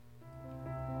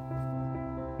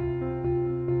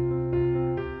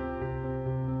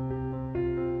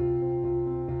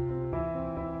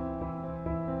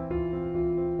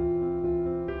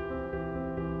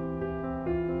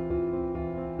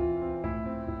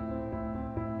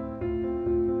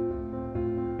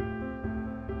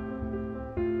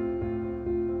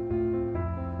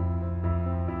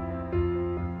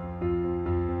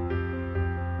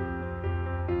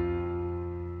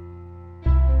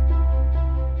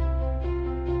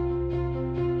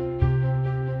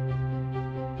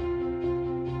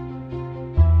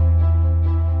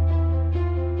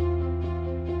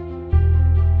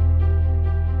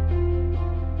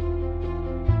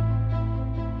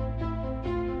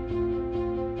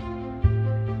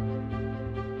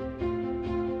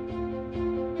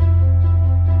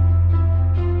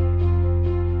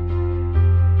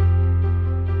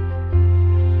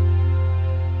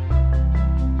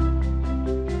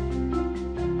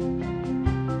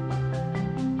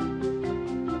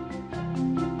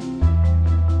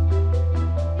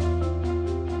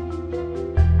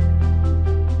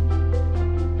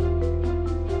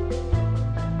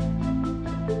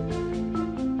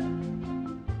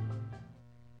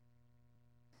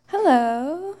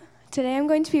Hello. Today I'm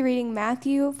going to be reading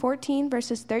Matthew 14,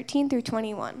 verses 13 through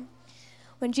 21.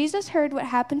 When Jesus heard what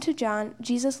happened to John,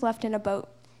 Jesus left in a boat.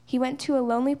 He went to a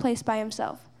lonely place by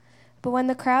himself. But when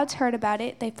the crowds heard about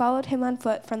it, they followed him on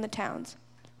foot from the towns.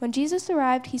 When Jesus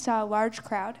arrived, he saw a large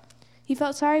crowd. He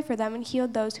felt sorry for them and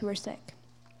healed those who were sick.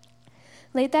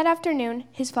 Late that afternoon,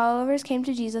 his followers came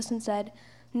to Jesus and said,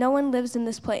 "No one lives in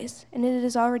this place, and it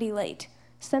is already late.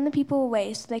 Send the people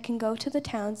away so they can go to the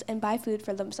towns and buy food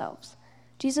for themselves."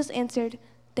 Jesus answered,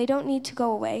 "They don't need to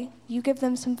go away. You give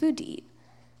them some food to eat."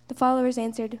 The followers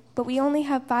answered, "But we only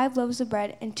have 5 loaves of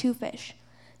bread and 2 fish."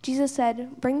 Jesus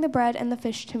said, "Bring the bread and the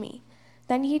fish to me."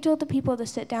 Then he told the people to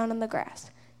sit down on the grass.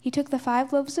 He took the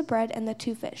 5 loaves of bread and the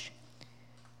 2 fish.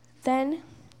 Then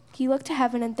he looked to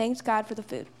heaven and thanked God for the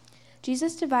food.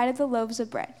 Jesus divided the loaves of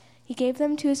bread. He gave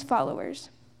them to his followers,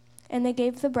 and they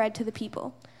gave the bread to the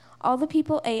people. All the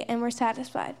people ate and were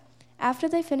satisfied. After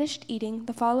they finished eating,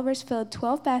 the followers filled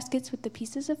 12 baskets with the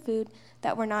pieces of food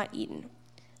that were not eaten.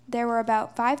 There were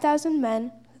about 5,000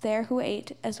 men there who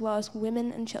ate, as well as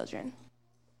women and children.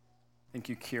 Thank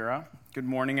you, Kira. Good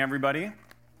morning, everybody.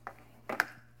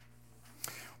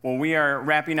 Well, we are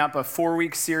wrapping up a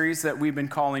 4-week series that we've been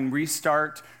calling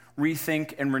Restart,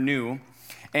 Rethink, and Renew.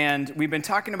 And we've been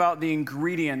talking about the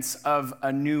ingredients of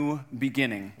a new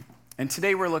beginning. And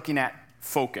today we're looking at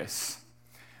focus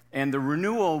and the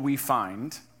renewal we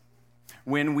find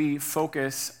when we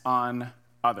focus on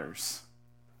others.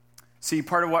 See,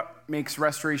 part of what makes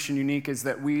Restoration unique is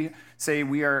that we say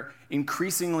we are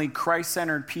increasingly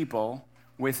Christ-centered people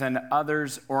with an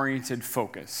others-oriented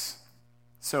focus.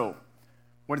 So,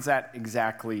 what does that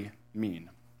exactly mean?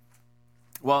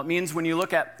 Well, it means when you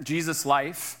look at Jesus'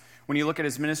 life, when you look at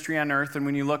his ministry on earth, and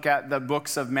when you look at the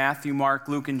books of Matthew, Mark,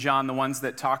 Luke, and John, the ones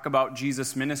that talk about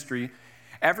Jesus' ministry,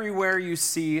 everywhere you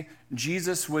see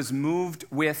Jesus was moved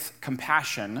with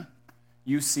compassion,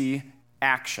 you see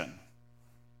action.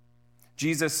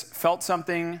 Jesus felt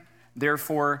something,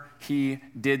 therefore he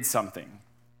did something.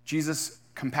 Jesus'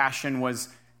 compassion was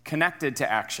connected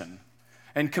to action.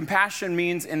 And compassion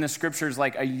means in the scriptures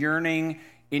like a yearning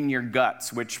in your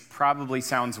guts, which probably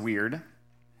sounds weird,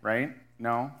 right?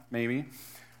 No? Maybe?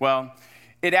 Well,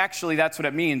 that's what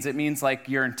it means. It means like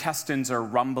your intestines are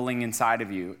rumbling inside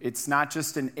of you. It's not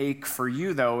just an ache for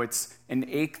you, though. It's an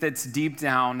ache that's deep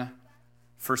down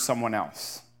for someone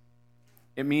else.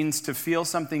 It means to feel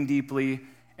something deeply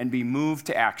and be moved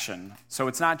to action. So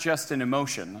it's not just an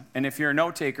emotion. And if you're a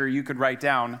note taker, you could write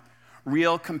down,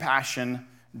 real compassion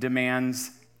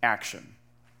demands action.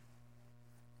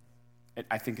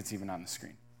 I think it's even on the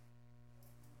screen.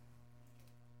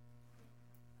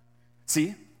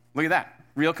 See? Look at that.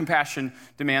 Real compassion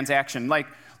demands action. Like,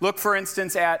 look, for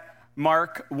instance, at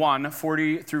Mark 1,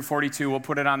 40 through 42. We'll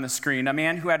put it on the screen. A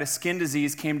man who had a skin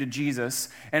disease came to Jesus,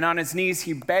 and on his knees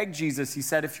he begged Jesus. He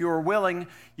said, "If you are willing,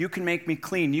 you can make me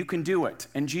clean. You can do it."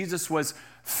 And Jesus was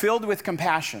filled with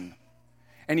compassion.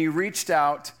 And he reached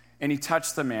out and he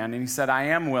touched the man, and he said, "I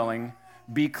am willing.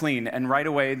 Be clean." And right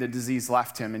away, the disease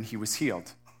left him, and he was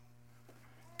healed.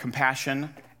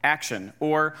 Compassion, action.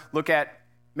 Or look at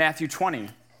Matthew 20,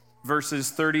 verses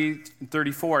 30 and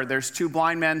 34. There's 2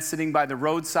 blind men sitting by the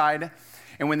roadside,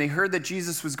 and when they heard that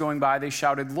Jesus was going by, they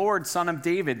shouted, "Lord, Son of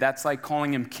David." That's like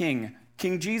calling him King.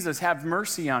 "King Jesus, have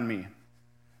mercy on me."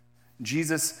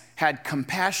 Jesus had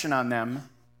compassion on them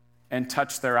and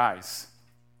touched their eyes.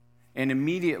 And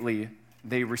immediately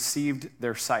they received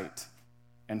their sight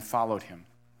and followed him.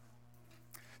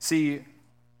 See,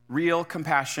 real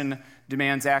compassion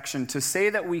demands action. To say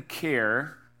that we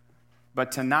care,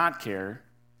 but to not care,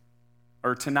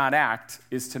 or to not act,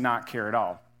 is to not care at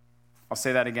all. I'll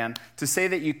say that again. To say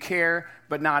that you care,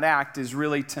 but not act, is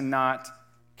really to not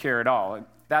care at all.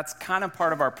 That's kind of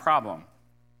part of our problem.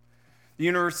 The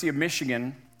University of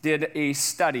Michigan did a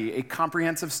study, a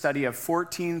comprehensive study of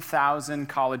 14,000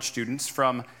 college students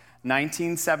from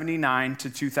 1979 to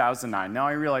 2009. Now,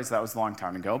 I realize that was a long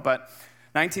time ago, but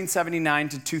 1979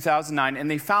 to 2009, and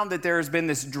they found that there has been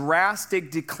this drastic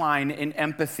decline in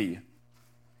empathy.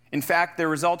 In fact, their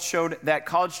results showed that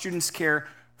college students care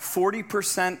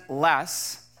 40%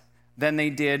 less than they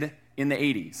did in the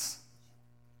 80s.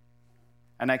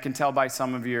 And I can tell by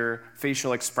some of your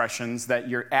facial expressions that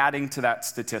you're adding to that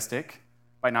statistic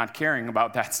by not caring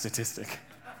about that statistic.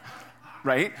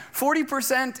 Right?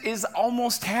 40% is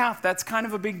almost half. That's kind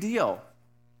of a big deal.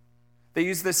 They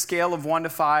use this scale of 1 to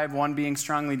 5, 1 being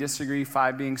strongly disagree,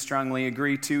 5 being strongly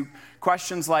agree, to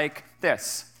questions like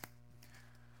this.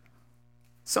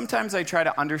 Sometimes I try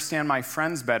to understand my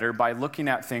friends better by looking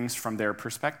at things from their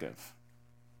perspective.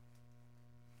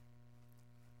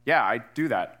 Yeah, I do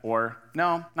that. Or,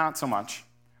 no, not so much.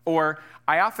 Or,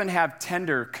 I often have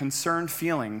tender, concerned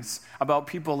feelings about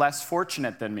people less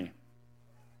fortunate than me.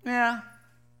 Yeah.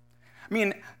 I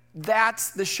mean,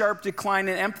 that's the sharp decline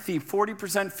in empathy.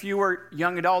 40% fewer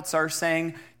young adults are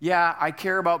saying, yeah, I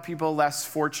care about people less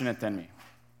fortunate than me.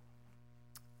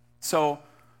 So,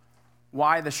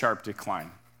 why the sharp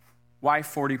decline? Why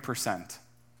 40%?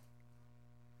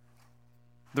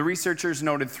 The researchers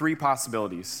noted 3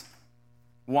 possibilities.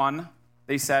 One,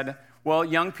 they said, well,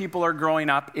 young people are growing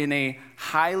up in a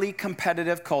highly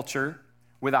competitive culture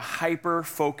with a hyper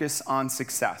focus on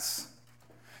success.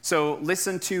 So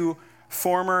listen to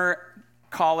former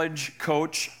college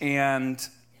coach and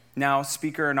now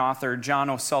speaker and author John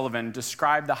O'Sullivan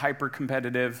describe the hyper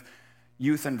competitive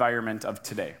youth environment of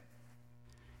today.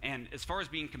 And as far as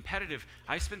being competitive,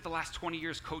 I spent the last 20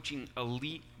 years coaching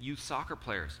elite youth soccer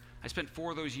players. I spent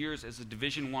 4 of those years as a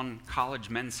Division I college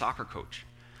men's soccer coach.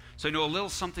 So I know a little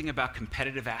something about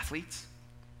competitive athletes.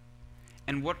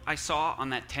 And what I saw on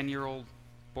that 10-year-old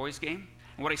boys game,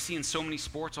 and what I see in so many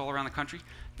sports all around the country,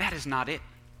 that is not it.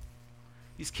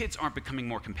 These kids aren't becoming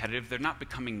more competitive. They're not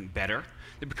becoming better.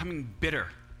 They're becoming bitter.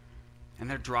 And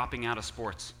they're dropping out of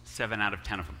sports, 7 out of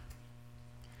 10 of them.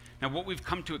 Now, what we've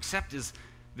come to accept is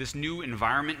this new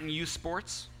environment in youth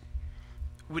sports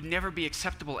would never be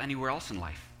acceptable anywhere else in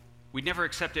life. We'd never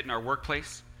accept it in our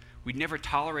workplace. We'd never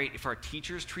tolerate if our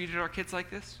teachers treated our kids like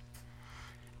this.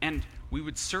 And we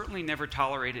would certainly never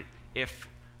tolerate it if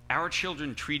our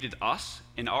children treated us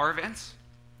in our events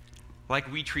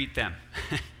like we treat them.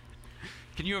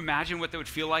 Can you imagine what that would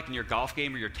feel like in your golf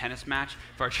game or your tennis match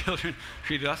if our children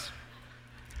treated us?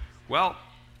 Well,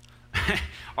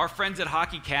 our friends at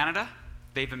Hockey Canada,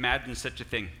 they've imagined such a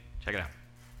thing. Check it out.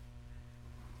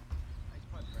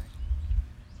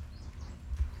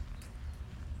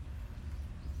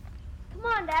 Come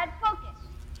on, Dad, focus.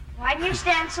 Widen your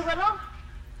stance a little.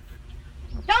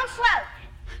 Don't slouch.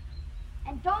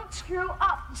 And don't screw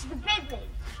up. This is the big league.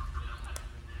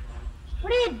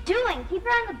 What are you doing? Keep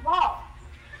your eye on the ball.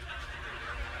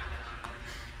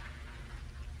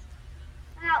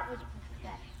 That was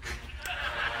pathetic.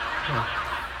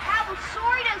 That was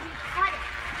sorry doesn't cut it.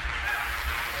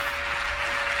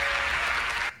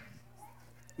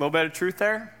 A little bit of truth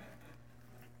there.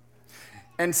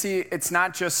 And see, it's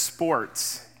not just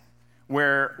sports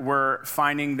where we're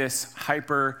finding this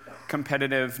hyper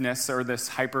competitiveness or this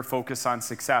hyper focus on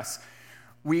success.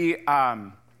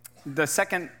 The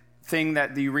second thing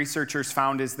that the researchers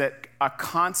found is that a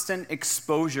constant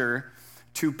exposure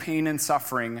to pain and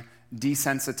suffering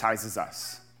desensitizes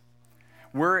us.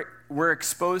 We're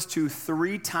exposed to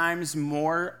 3 times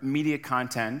more media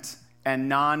content and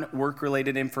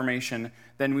non-work-related information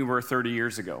than we were 30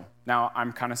 years ago. Now,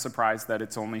 I'm kind of surprised that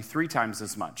it's only 3 times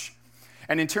as much.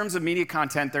 And in terms of media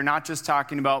content, they're not just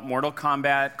talking about Mortal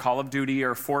Kombat, Call of Duty,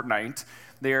 or Fortnite.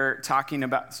 They're talking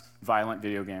about violent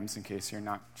video games, in case you're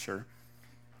not sure.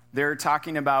 They're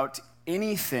talking about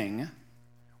anything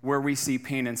where we see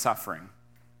pain and suffering.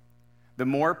 The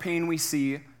more pain we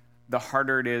see, the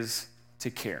harder it is to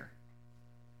care.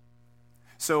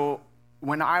 So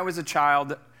when I was a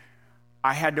child,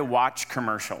 I had to watch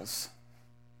commercials.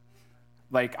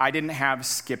 Like, I didn't have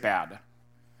skip ad.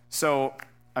 So,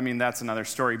 I mean, that's another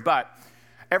story. But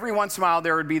every once in a while,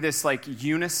 there would be this like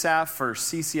UNICEF or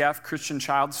CCF, Christian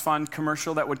Child's Fund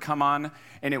commercial that would come on,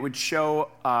 and it would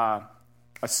show a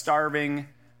starving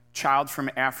child from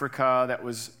Africa that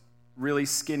was really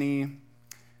skinny.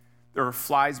 There were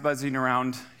flies buzzing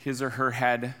around his or her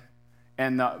head,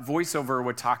 and the voiceover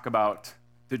would talk about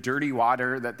the dirty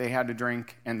water that they had to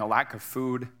drink and the lack of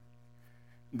food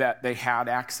that they had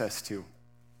access to.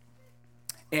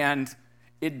 And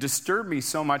it disturbed me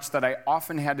so much that I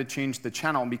often had to change the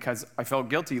channel because I felt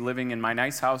guilty living in my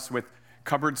nice house with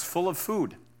cupboards full of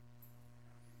food.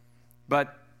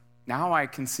 But now I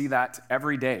can see that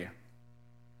every day,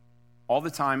 all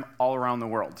the time, all around the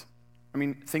world. I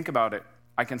mean, think about it.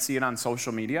 I can see it on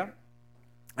social media.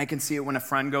 I can see it when a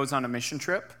friend goes on a mission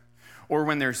trip, or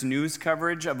when there's news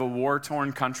coverage of a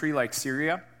war-torn country like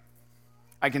Syria.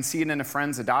 I can see it in a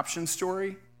friend's adoption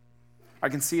story. I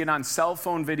can see it on cell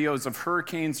phone videos of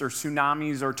hurricanes or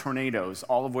tsunamis or tornadoes,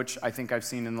 all of which I think I've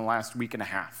seen in the last week and a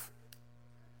half.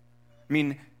 I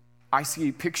mean, I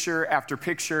see picture after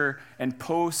picture and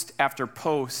post after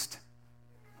post,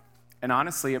 and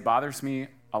honestly, it bothers me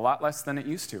a lot less than it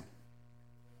used to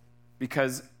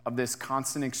because of this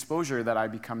constant exposure that I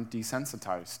become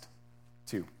desensitized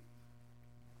to.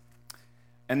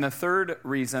 And the third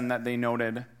reason that they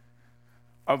noted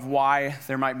of why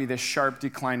there might be this sharp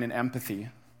decline in empathy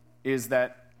is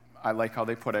that, I like how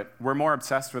they put it, we're more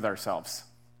obsessed with ourselves.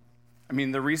 I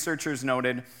mean, the researchers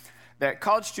noted that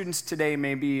college students today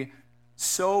may be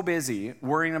so busy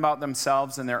worrying about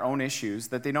themselves and their own issues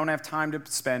that they don't have time to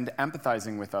spend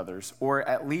empathizing with others, or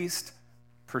at least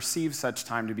perceive such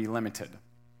time to be limited.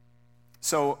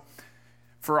 So,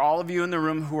 for all of you in the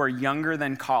room who are younger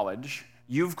than college,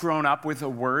 you've grown up with a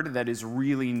word that is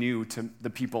really new to the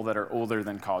people that are older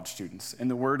than college students, and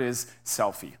the word is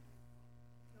selfie.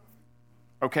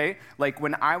 Okay? Like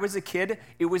when I was a kid,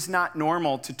 it was not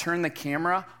normal to turn the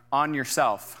camera on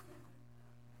yourself.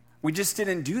 We just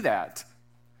didn't do that.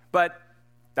 But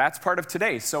that's part of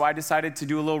today. So I decided to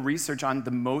do a little research on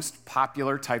the most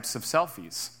popular types of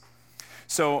selfies.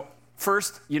 So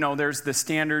first, there's the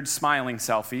standard smiling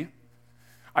selfie.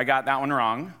 I got that one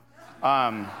wrong.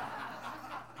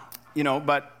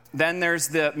 But then there's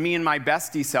the me and my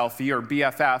bestie selfie, or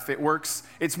BFF. It works.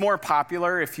 It's more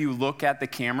popular if you look at the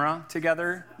camera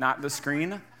together, not the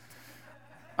screen.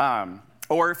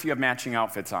 Or if you have matching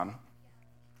outfits on.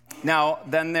 Now,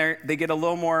 then they get a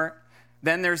little more.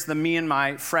 Then there's the me and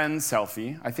my friends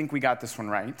selfie. I think we got this one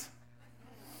right.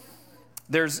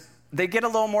 They get a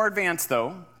little more advanced,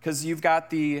 though, because you've got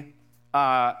the,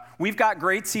 we've got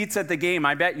great seats at the game.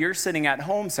 I bet you're sitting at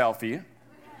home selfie.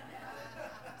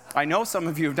 I know some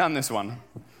of you have done this one.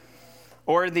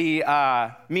 Or the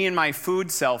me and my food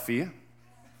selfie.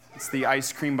 It's the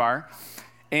ice cream bar.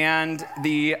 And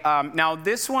now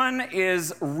this one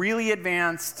is really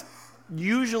advanced.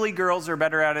 Usually girls are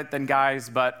better at it than guys,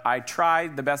 but I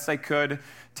tried the best I could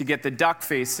to get the duck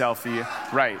face selfie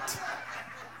right.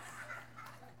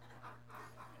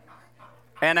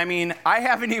 And I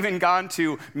haven't even gone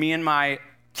to me and my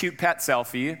cute pet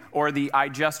selfie, or the I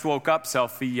just woke up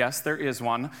selfie. Yes, there is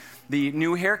one. The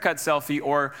new haircut selfie,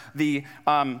 or the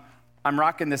I'm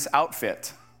rocking this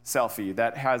outfit selfie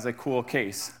that has a cool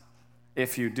case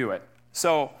if you do it.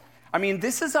 So,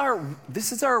 this is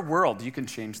our world. You can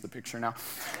change the picture now.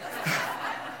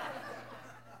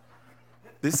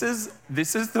 This is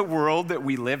the world that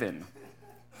we live in.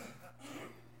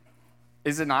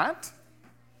 Is it not?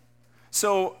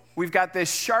 So we've got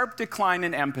this sharp decline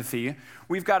in empathy.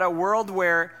 We've got a world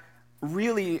where,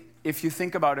 really, if you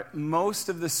think about it, most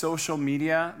of the social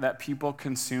media that people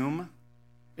consume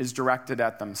is directed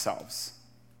at themselves.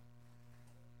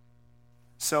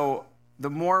 So the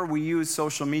more we use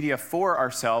social media for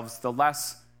ourselves, the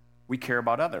less we care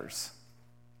about others.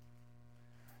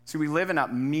 So we live in a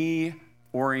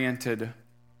me-oriented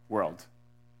world.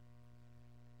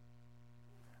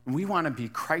 We want to be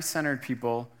Christ-centered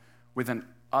people with an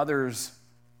others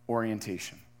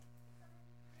orientation.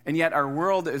 And yet our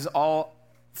world is all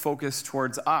focused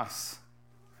towards us.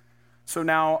 So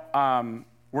now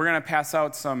we're going to pass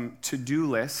out some to-do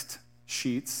list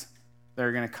sheets that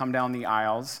are going to come down the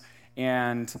aisles.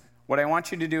 And what I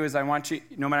want you to do is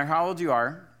no matter how old you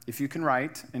are, if you can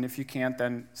write, and if you can't,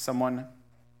 then someone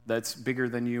that's bigger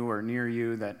than you or near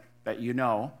you that you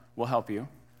know will help you.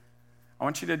 I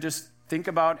want you to just think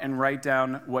about and write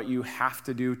down what you have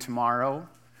to do tomorrow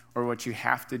or what you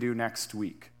have to do next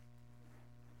week.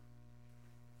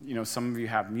 Some of you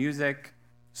have music,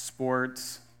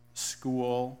 sports,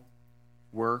 school,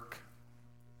 work,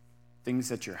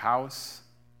 things at your house.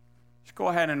 Just go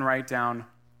ahead and write down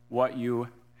what you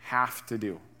have to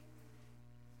do.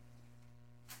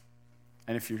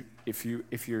 And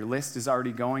if your list is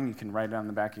already going, you can write it on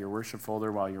the back of your worship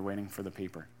folder while you're waiting for the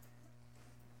paper.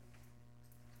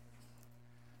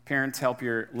 Parents, help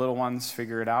your little ones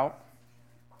figure it out.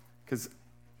 Because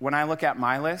when I look at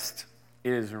my list,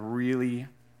 it is really,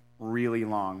 really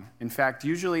long. In fact,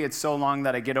 usually it's so long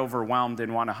that I get overwhelmed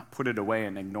and want to put it away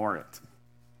and ignore it.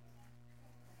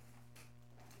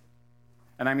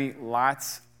 And I meet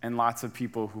lots and lots of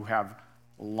people who have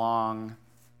long,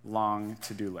 long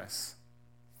to-do lists.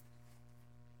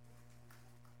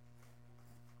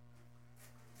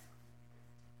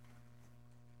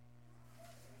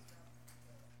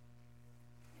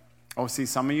 Oh, see,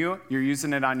 some of you're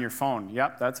using it on your phone.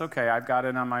 Yep, that's okay. I've got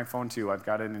it on my phone too. I've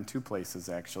got it in 2 places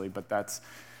actually, but that's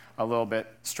a little bit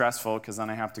stressful because then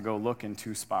I have to go look in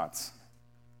 2 spots.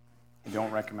 I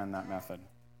don't recommend that method.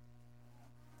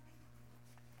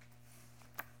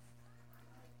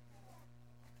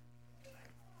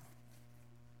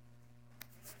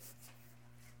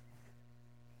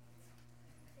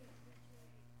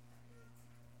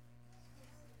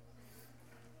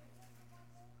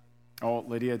 Oh,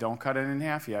 Lydia, don't cut it in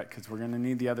half yet because we're going to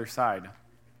need the other side.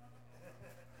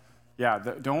 Yeah,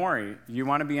 don't worry. You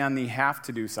want to be on the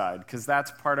have-to-do side because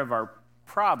that's part of our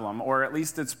problem, or at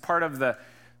least it's part of the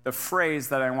phrase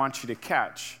that I want you to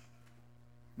catch.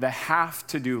 The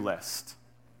have-to-do list.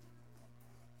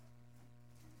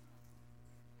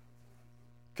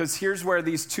 Because here's where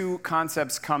these 2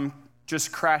 concepts come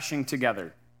just crashing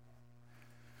together.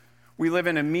 We live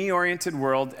in a me-oriented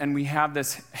world, and we have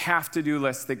this have-to-do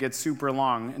list that gets super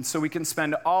long. And so we can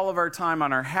spend all of our time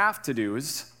on our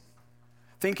have-to-dos,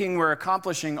 thinking we're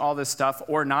accomplishing all this stuff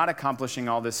or not accomplishing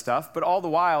all this stuff, but all the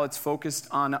while it's focused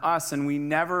on us, and we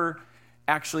never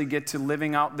actually get to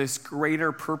living out this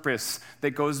greater purpose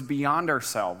that goes beyond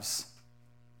ourselves.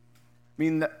 I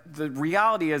mean, the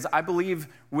reality is, I believe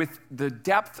with the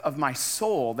depth of my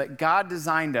soul that God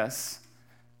designed us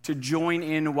to join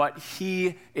in what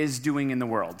he is doing in the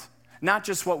world, not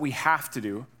just what we have to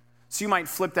do. So you might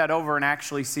flip that over and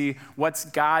actually see what's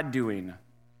God doing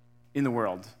in the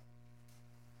world.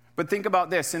 But think about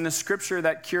this. In the scripture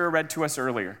that Kira read to us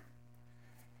earlier,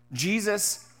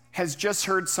 Jesus has just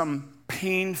heard some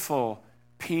painful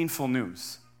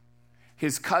news.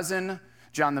 His cousin,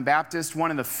 John the Baptist,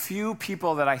 one of the few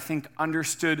people that I think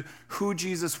understood who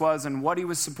Jesus was and what he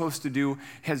was supposed to do,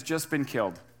 has just been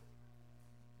killed.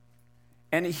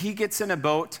 And he gets in a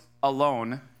boat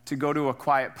alone to go to a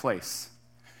quiet place.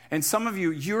 And some of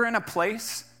you, you're in a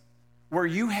place where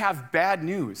you have bad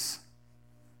news.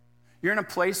 You're in a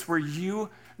place where you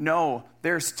know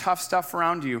there's tough stuff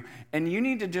around you, and you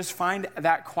need to just find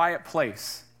that quiet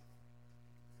place.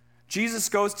 Jesus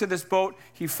goes to this boat.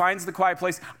 He finds the quiet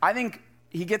place. I think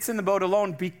he gets in the boat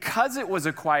alone because it was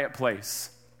a quiet place,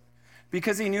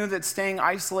 because he knew that staying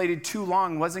isolated too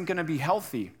long wasn't going to be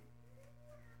healthy.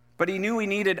 But he knew he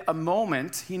needed a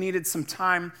moment. He needed some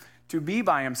time to be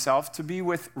by himself, to be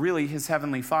with really his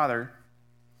heavenly Father.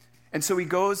 And so he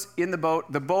goes in the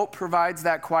boat. The boat provides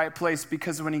that quiet place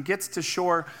because when he gets to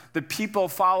shore, the people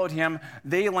followed him.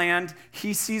 They land.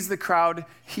 He sees the crowd.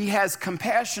 He has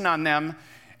compassion on them,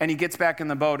 and he gets back in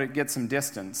the boat and gets some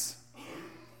distance.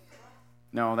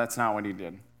 No, that's not what he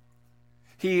did.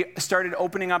 He started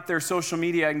opening up their social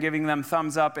media and giving them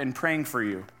thumbs up and praying for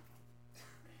you.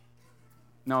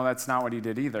 No, that's not what he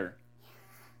did either.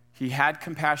 He had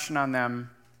compassion on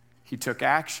them. He took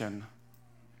action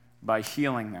by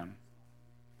healing them.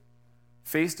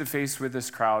 Face to face with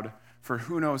this crowd for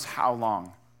who knows how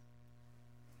long.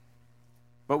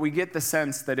 But we get the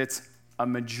sense that it's a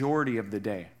majority of the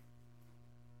day.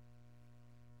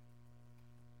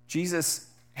 Jesus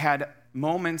had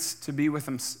moments to be with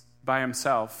him by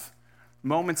himself,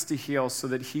 moments to heal so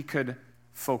that he could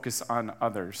focus on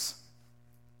others.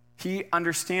 He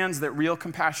understands that real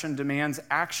compassion demands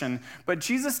action, but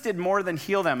Jesus did more than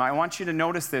heal them. I want you to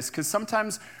notice this, because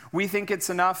sometimes we think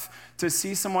it's enough to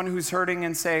see someone who's hurting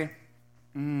and say,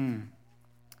 you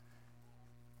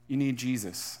need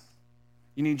Jesus.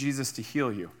 You need Jesus to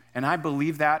heal you. And I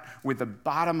believe that with the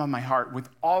bottom of my heart, with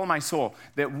all of my soul,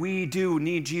 that we do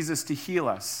need Jesus to heal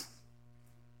us.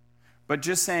 But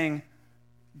just saying,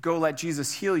 go let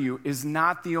Jesus heal you, is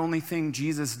not the only thing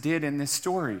Jesus did in this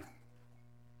story.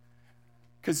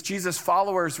 Because Jesus'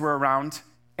 followers were around,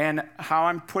 and how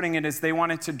I'm putting it is they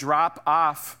wanted to drop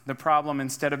off the problem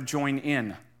instead of join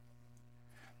in.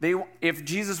 If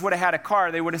Jesus would have had a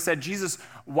car, they would have said, Jesus,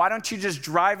 why don't you just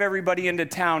drive everybody into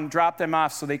town, drop them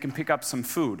off so they can pick up some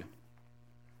food?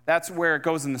 That's where it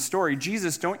goes in the story.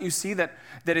 Jesus, don't you see that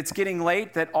it's getting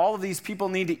late, that all of these people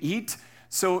need to eat?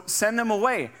 So send them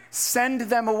away. Send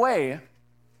them away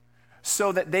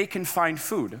so that they can find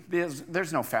food.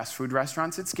 There's no fast food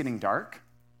restaurants. It's getting dark.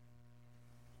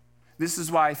 This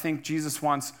is why I think Jesus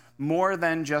wants more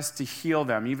than just to heal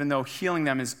them, even though healing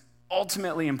them is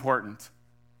ultimately important.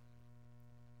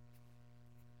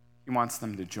 He wants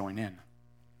them to join in.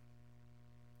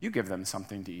 You give them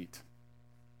something to eat.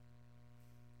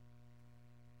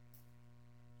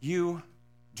 You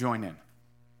join in.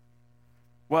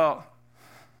 Well,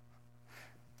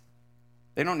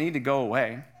 they don't need to go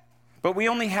away. But we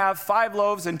only have 5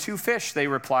 loaves and 2 fish, they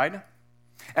replied.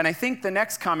 And I think the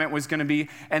next comment was going to be,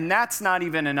 and that's not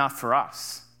even enough for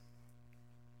us.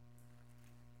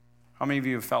 How many of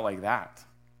you have felt like that?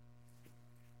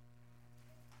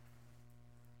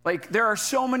 Like, there are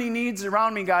so many needs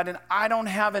around me, God, and I don't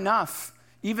have enough,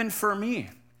 even for me.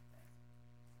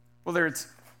 Whether it's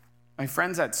my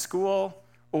friends at school,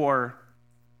 or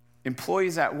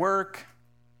employees at work,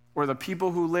 or the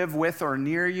people who live with or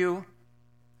near you.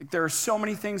 There are so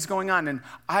many things going on, and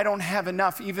I don't have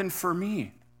enough even for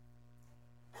me.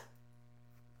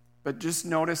 But just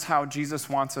notice how Jesus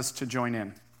wants us to join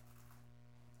in.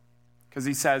 Because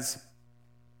he says,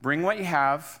 bring what you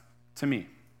have to me.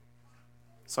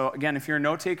 So again, if you're a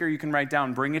note taker, you can write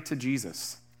down, bring it to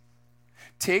Jesus.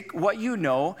 Take what you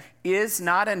know is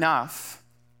not enough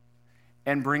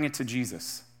and bring it to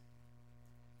Jesus.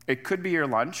 It could be your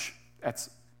lunch. That's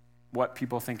what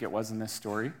people think it was in this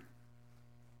story.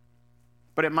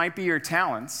 But it might be your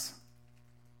talents.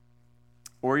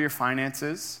 or your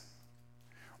finances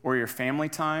or your family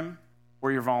time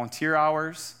or your volunteer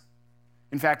hours.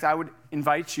 In fact, I would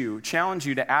challenge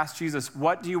you to ask Jesus,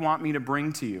 what do you want me to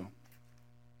bring to you?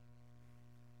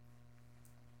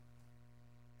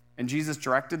 And Jesus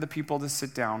directed the people to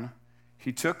sit down.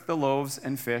 He took the loaves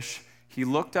and fish. He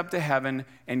looked up to heaven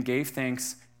and gave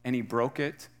thanks, and he broke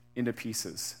it into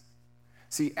pieces.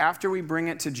 See, after we bring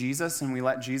it to Jesus and we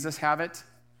let Jesus have it,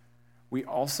 we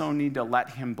also need to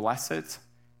let him bless it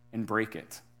and break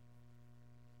it.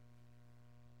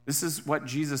 This is what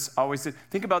Jesus always did.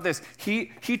 Think about this.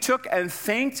 He took and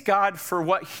thanked God for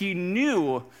what he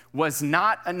knew was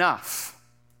not enough.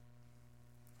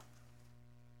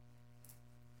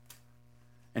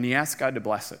 And he asked God to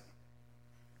bless it.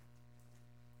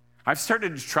 I've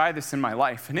started to try this in my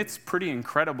life, and it's pretty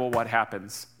incredible what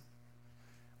happens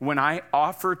when I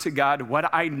offer to God what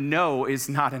I know is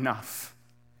not enough,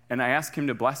 and I ask him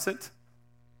to bless it.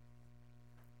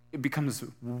 It becomes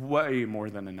way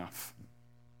more than enough.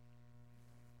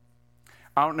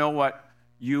 I don't know what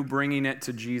you bringing it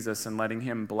to Jesus and letting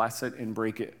him bless it and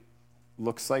break it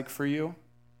looks like for you,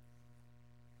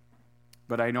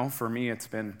 but I know for me it's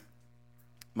been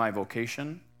my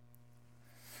vocation,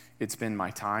 it's been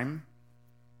my time,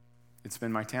 it's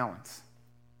been my talents.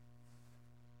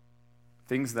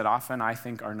 Things that often I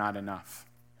think are not enough.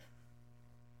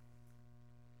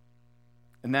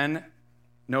 And then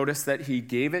notice that he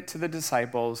gave it to the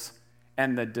disciples,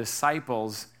 and the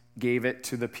disciples gave it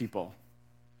to the people.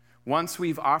 Once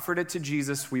we've offered it to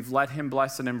Jesus, we've let him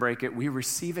bless it and break it, we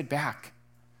receive it back.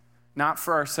 Not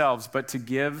for ourselves, but to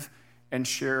give and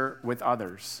share with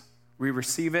others. We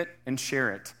receive it and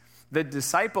share it. The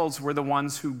disciples were the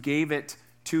ones who gave it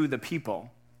to the people.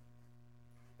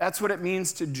 That's what it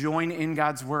means to join in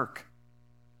God's work.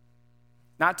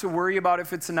 Not to worry about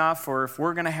if it's enough or if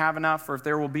we're going to have enough or if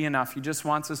there will be enough. He just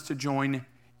wants us to join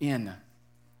in.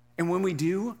 And when we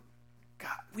do,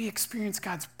 God, we experience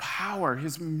God's power,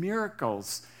 his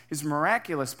miracles, his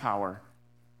miraculous power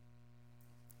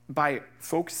by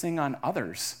focusing on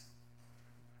others.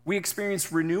 We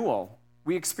experience renewal.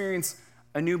 We experience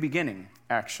a new beginning,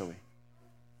 actually.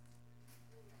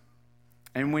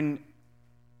 And when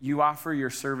you offer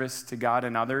your service to God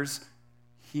and others,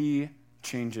 he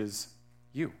changes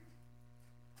you.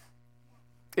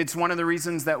 It's one of the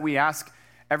reasons that we ask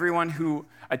everyone who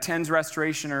attends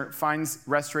Restoration or finds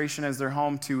Restoration as their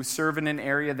home to serve in an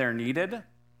area they're needed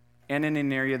and in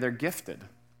an area they're gifted.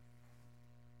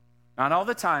 Not all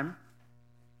the time,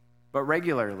 but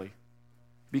regularly,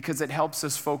 because it helps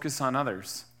us focus on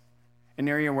others. An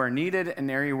area where needed, an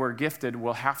area where gifted,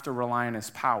 we'll have to rely on his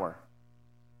power.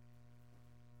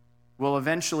 We'll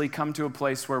eventually come to a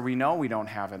place where we know we don't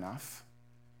have enough,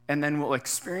 and then we'll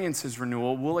experience his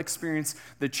renewal. We'll experience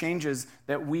the changes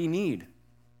that we need.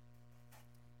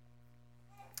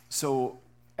 So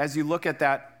as you look at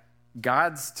that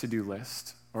God's to-do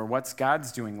list, or what's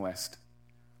God's doing list,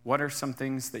 what are some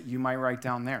things that you might write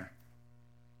down there?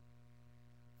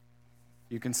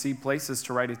 You can see places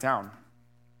to write it down.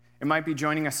 It might be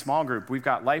joining a small group. We've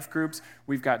got life groups,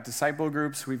 we've got disciple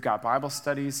groups, we've got Bible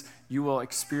studies. You will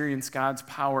experience God's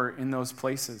power in those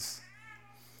places.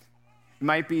 It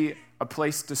might be a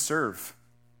place to serve.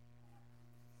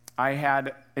 I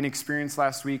had an experience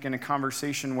last week in a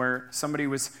conversation where somebody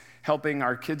was helping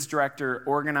our kids director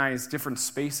organize different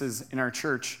spaces in our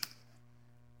church.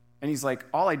 And he's like,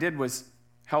 all I did was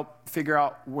help figure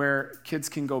out where kids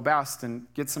can go best and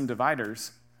get some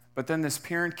dividers. But then this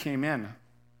parent came in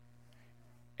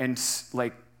and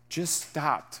just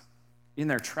stopped in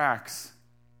their tracks,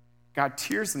 got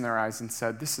tears in their eyes and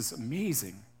said, this is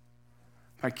amazing.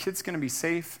 My kid's going to be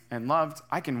safe and loved.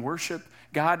 I can worship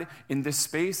God in this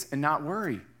space and not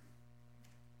worry.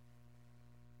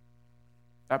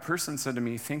 That person said to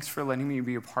me, thanks for letting me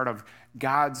be a part of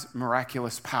God's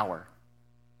miraculous power.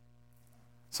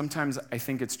 Sometimes I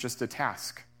think it's just a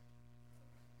task.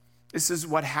 This is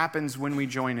what happens when we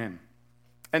join in.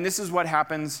 And this is what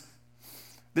happened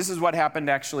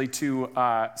actually to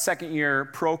second-year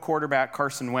pro quarterback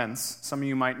Carson Wentz. Some of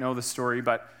you might know the story,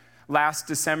 but last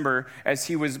December, as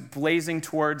he was blazing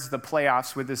towards the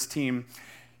playoffs with his team,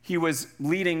 he was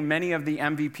leading many of the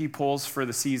MVP polls for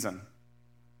the season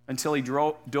until he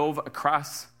dove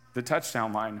across the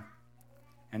touchdown line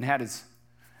and had his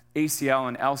ACL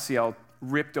and LCL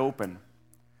ripped open.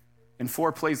 And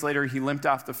 4 plays later, he limped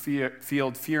off the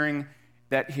field, fearing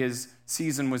that his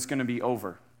season was going to be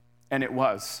over. And it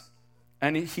was.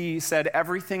 And he said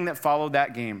everything that followed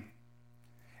that game,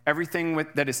 everything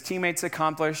that his teammates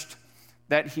accomplished,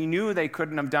 that he knew they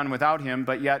couldn't have done without him,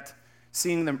 but yet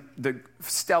seeing the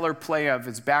stellar play of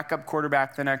his backup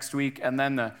quarterback the next week, and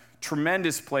then the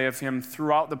tremendous play of him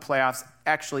throughout the playoffs,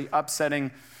 actually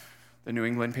upsetting the New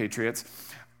England Patriots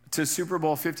to Super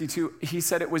Bowl 52. He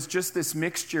said it was just this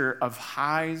mixture of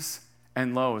highs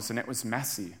and lows, and it was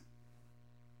messy.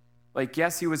 Like,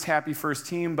 yes, he was happy for his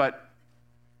team, but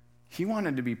he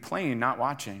wanted to be playing, not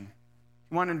watching.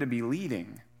 He wanted to be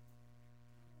leading.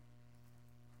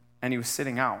 And he was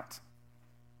sitting out.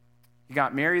 He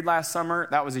got married last summer.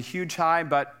 That was a huge high,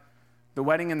 but the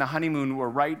wedding and the honeymoon were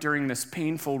right during this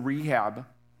painful rehab.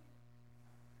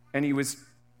 And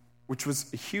which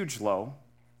was a huge low.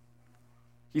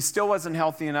 He still wasn't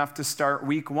healthy enough to start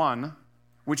week 1,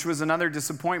 which was another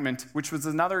disappointment, which was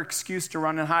another excuse to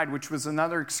run and hide, which was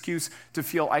another excuse to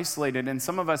feel isolated. And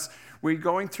some of us, we're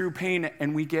going through pain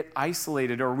and we get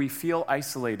isolated or we feel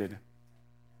isolated.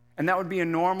 And that would be a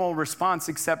normal response,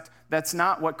 except that's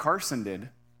not what Carson did.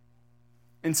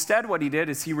 Instead, what he did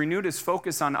is he renewed his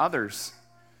focus on others.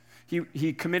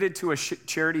 He committed to a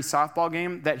charity softball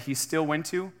game that he still went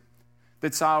to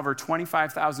that saw over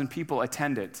 25,000 people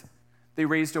attend it. They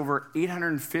raised over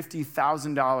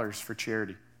 $850,000 for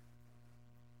charity.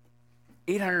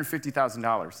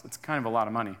 $850,000. That's kind of a lot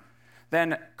of money.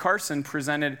 Then Carson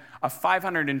presented a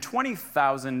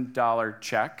 $520,000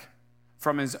 check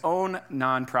from his own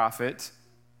nonprofit,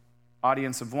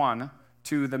 Audience of One,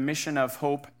 to the Mission of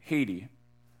Hope Haiti,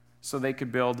 so they could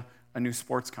build a new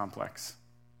sports complex.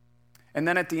 And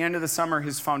then at the end of the summer,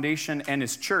 his foundation and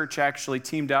his church actually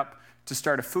teamed up to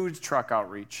start a food truck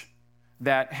outreach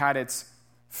that had its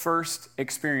first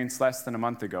experience less than a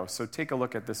month ago. So take a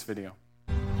look at this video.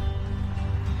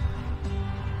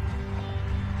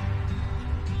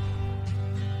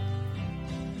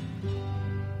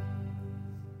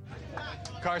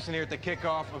 Carson here at the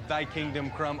kickoff of Thy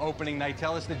Kingdom Come opening night.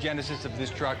 Tell us the genesis of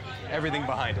this truck, everything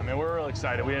behind it. I mean, we're real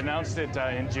excited. We announced it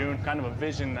in June, kind of a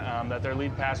vision that their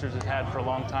lead pastors has had for a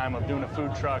long time of doing a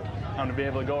food truck, to be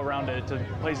able to go around to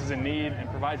places in need and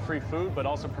provide free food, but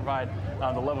also provide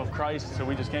the love of Christ. So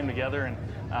we just came together, and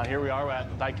here we are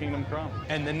at Thy Kingdom Come.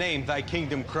 And the name Thy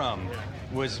Kingdom Come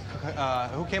was,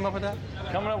 who came up with that?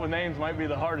 Coming up with names might be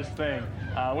the hardest thing.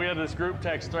 We had this group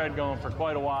text thread going for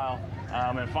quite a while.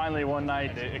 And finally one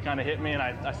night it kind of hit me, and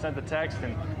I sent the text,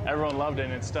 and everyone loved it,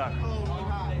 and it stuck.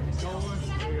 I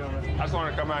just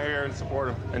want to come out here and support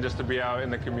them, and just to be out in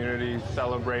the community,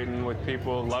 celebrating with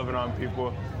people, loving on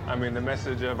people. I mean, the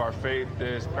message of our faith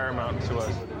is paramount to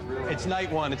us. It's night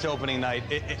 1, it's opening night,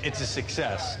 it's a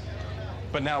success.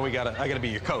 But now I gotta be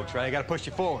your coach, right? I gotta push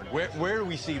you forward. Where do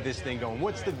we see this thing going?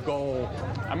 What's the goal?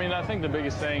 I mean, I think the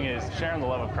biggest thing is sharing the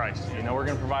love of Christ. You know, we're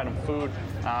gonna provide them food,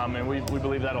 and we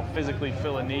believe that'll physically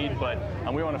fill a need, but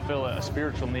we want to fill a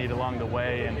spiritual need along the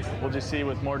way, and we'll just see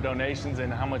with more donations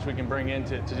and how much we can bring in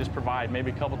to just provide,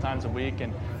 maybe a couple times a week,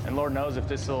 and Lord knows if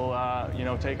this will,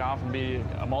 take off and be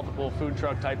a multiple food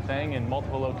truck type thing in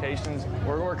multiple locations.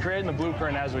 We're creating the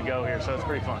blueprint as we go here, so it's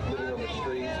pretty fun.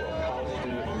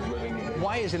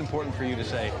 Why is it important for you to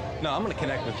say, no, I'm going to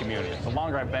connect with community? The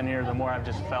longer I've been here, the more I've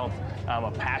just felt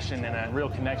a passion and a real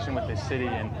connection with this city,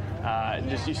 and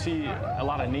just you see a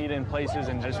lot of need in places,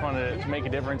 and just want to make a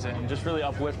difference and just really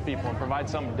uplift people and provide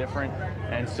something different.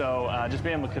 And so just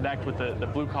being able to connect with the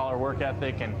blue-collar work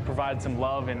ethic and provide some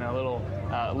love and a little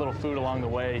food along the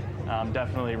way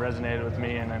definitely resonated with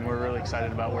me, and we're really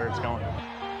excited about where it's going.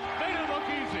 They didn't look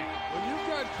easy. When you've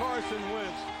got Carson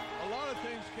Wentz, a lot of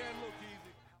things can look easy.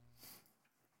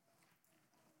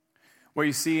 What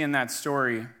you see in that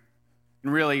story,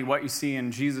 and really what you see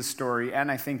in Jesus' story, and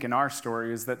I think in our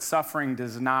story, is that suffering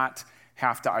does not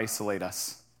have to isolate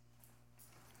us.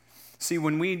 See,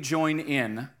 when we join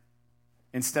in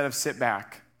instead of sit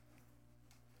back,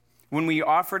 when we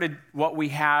offer what we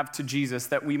have to Jesus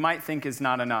that we might think is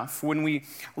not enough, when we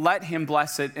let him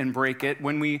bless it and break it,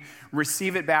 when we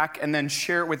receive it back and then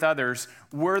share it with others,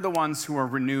 we're the ones who are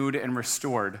renewed and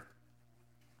restored.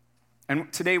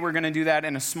 And today we're going to do that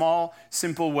in a small,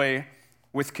 simple way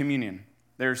with communion.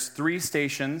 There's 3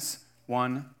 stations,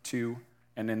 1, 2,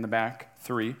 and in the back,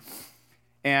 3.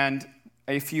 And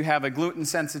if you have a gluten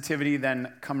sensitivity,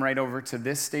 then come right over to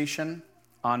this station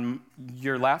on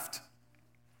your left.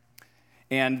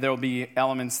 And there'll be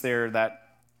elements there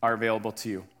that are available to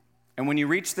you. And when you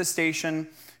reach the station,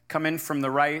 come in from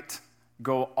the right,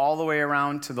 go all the way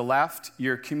around to the left.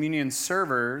 Your communion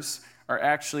servers are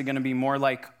actually going to be more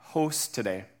like hosts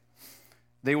today.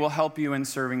 They will help you in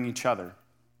serving each other.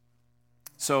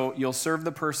 So you'll serve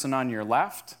the person on your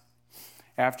left.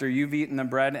 After you've eaten the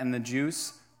bread and the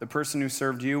juice, the person who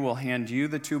served you will hand you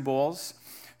the 2 bowls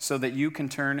so that you can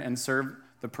turn and serve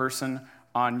the person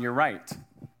on your right.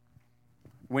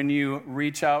 When you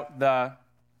reach out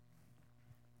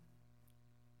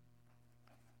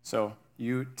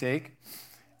you take.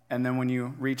 And then when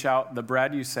you reach out the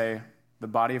bread, you say, the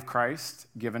body of Christ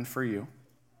given for you.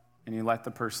 And you let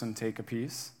the person take a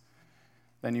piece.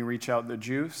 Then you reach out the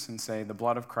juice and say, the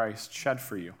blood of Christ shed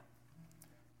for you.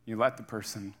 You let the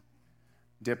person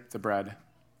dip the bread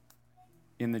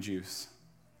in the juice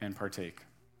and partake.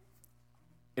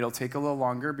 It'll take a little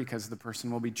longer because the person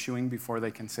will be chewing before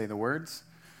they can say the words,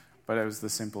 but it was the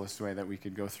simplest way that we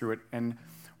could go through it. And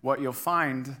what you'll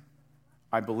find,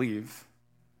 I believe,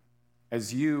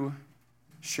 as you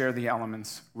share the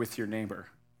elements with your neighbor,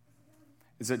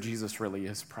 is that Jesus really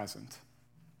is present.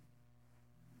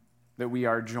 That we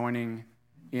are joining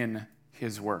in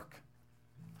his work.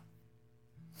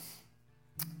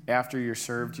 After you're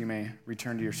served, you may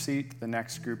return to your seat. The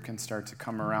next group can start to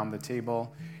come around the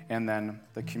table, and then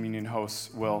the communion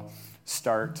hosts will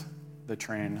start the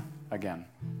train again.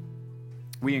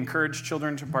 We encourage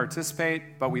children to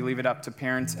participate, but we leave it up to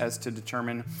parents as to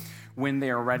determine when they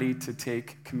are ready to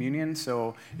take communion.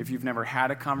 So if you've never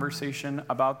had a conversation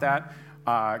about that,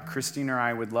 Christine or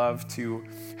I would love to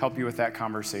help you with that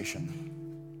conversation.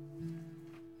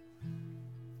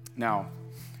 Now,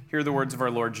 hear the words of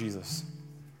our Lord Jesus.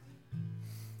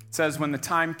 It says, when the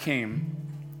time came,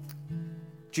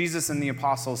 Jesus and the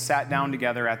apostles sat down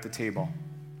together at the table.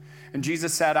 And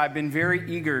Jesus said, I've been very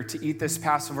eager to eat this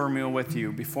Passover meal with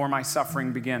you before my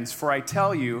suffering begins. For I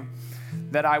tell you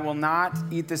that I will not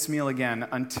eat this meal again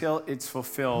until it's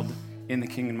fulfilled in the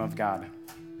kingdom of God.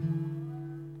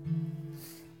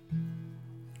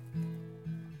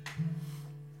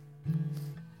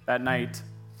 That night,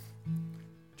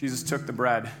 Jesus took the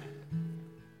bread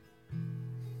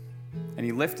and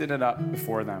he lifted it up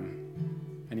before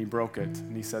them and he broke it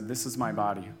and he said, this is my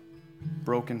body,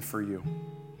 broken for you.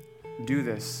 Do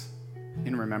this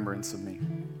in remembrance of me.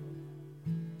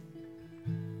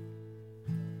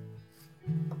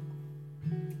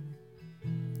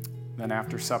 Then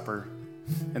after supper,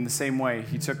 in the same way,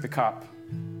 he took the cup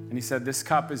and he said, this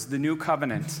cup is the new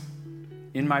covenant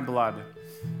in my blood,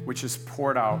 which is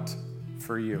poured out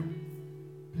for you.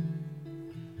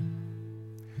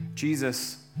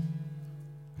 Jesus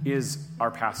is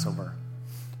our Passover.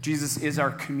 Jesus is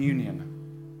our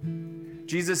communion.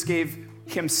 Jesus gave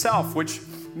himself, which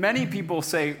many people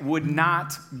say would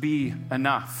not be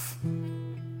enough.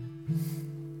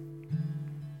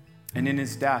 And in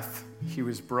his death, he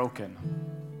was broken.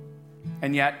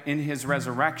 And yet, in his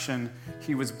resurrection,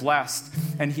 he was blessed,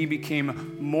 and he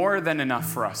became more than enough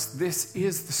for us. This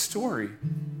is the story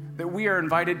that we are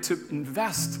invited to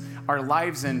invest our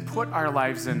lives in, put our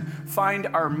lives in, find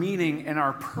our meaning and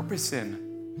our purpose in.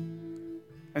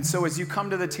 And so as you come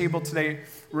to the table today,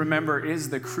 remember, it is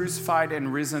the crucified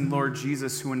and risen Lord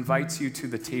Jesus who invites you to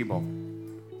the table.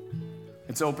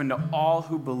 It's open to all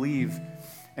who believe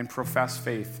and profess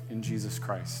faith in Jesus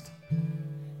Christ.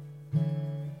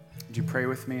 Would you pray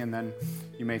with me, and then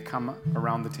you may come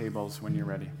around the tables when you're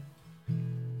ready.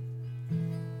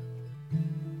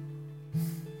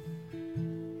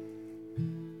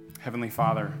 Heavenly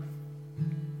Father,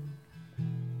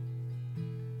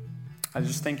 I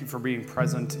just thank you for being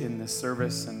present in this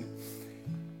service and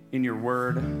in your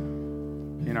word,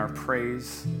 in our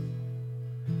praise.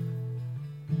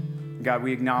 God,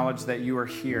 we acknowledge that you are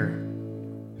here.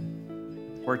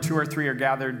 Where two or three are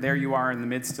gathered, there you are in the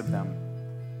midst of them.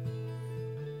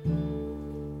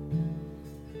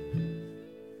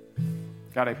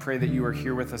 God, I pray that you are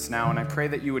here with us now, and I pray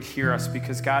that you would hear us,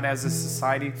 because, God, as a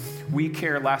society, we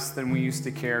care less than we used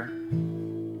to care.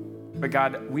 But,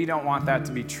 God, we don't want that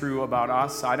to be true about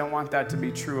us. I don't want that to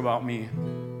be true about me.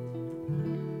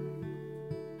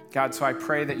 God, so I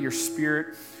pray that your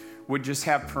Spirit would just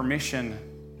have permission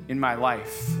in my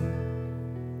life.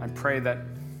 I pray that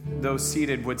those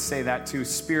seated would say that too.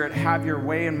 Spirit, have your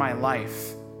way in my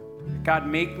life. God,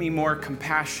 make me more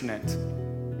compassionate.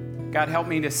 God, help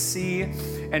me to see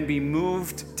and be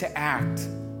moved to act.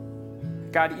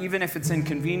 God, even if it's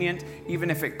inconvenient, even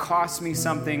if it costs me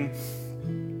something,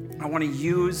 I want to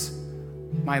use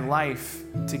my life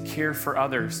to care for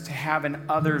others, to have an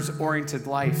others-oriented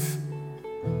life,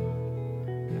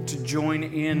 to join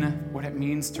in what it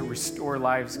means to restore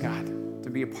lives, God, to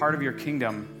be a part of your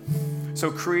kingdom.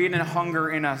 So create a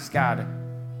hunger in us, God,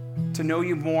 to know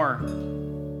you more,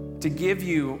 to give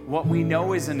you what we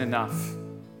know isn't enough,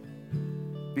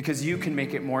 because you can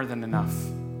make it more than enough.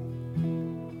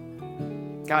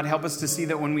 God, help us to see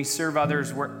that when we serve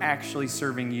others, we're actually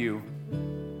serving you.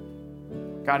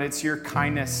 God, it's your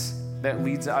kindness that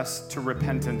leads us to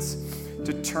repentance,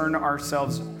 to turn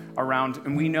ourselves around.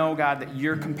 And we know, God, that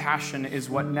your compassion is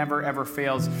what never, ever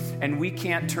fails. And we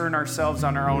can't turn ourselves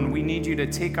on our own. We need you to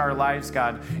take our lives,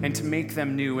 God, and to make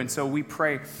them new. And so we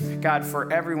pray, God,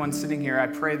 for everyone sitting here, I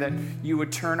pray that you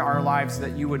would turn our lives,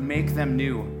 that you would make them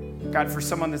new. God, for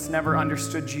someone that's never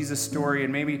understood Jesus' story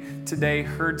and maybe today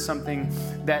heard something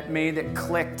that made it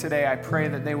click today, I pray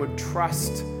that they would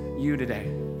trust you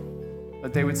today.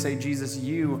 That they would say, Jesus,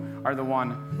 you are the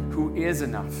one who is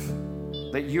enough.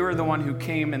 That you're the one who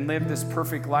came and lived this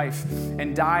perfect life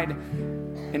and died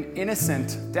an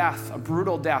innocent death, a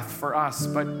brutal death for us,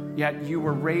 but yet you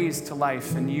were raised to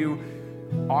life and you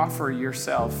offer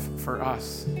yourself for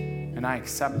us. And I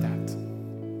accept that.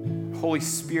 Holy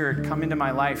Spirit, come into my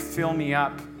life, fill me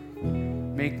up,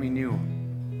 make me new.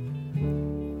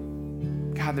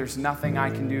 God, there's nothing I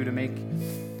can do to make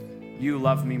you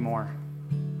love me more.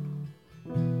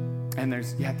 And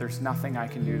there's nothing I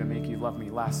can do to make you love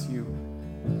me less. You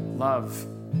love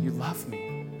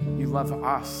me. You love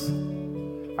us.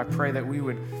 I pray that we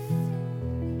would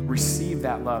receive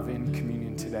that love in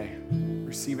communion today.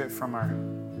 Receive it from our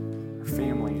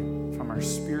family, from our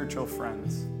spiritual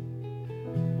friends.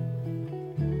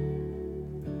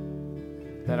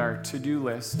 That our to-do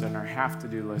list and our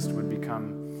have-to-do list would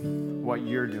become what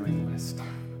you're doing list.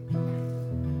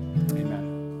 Amen.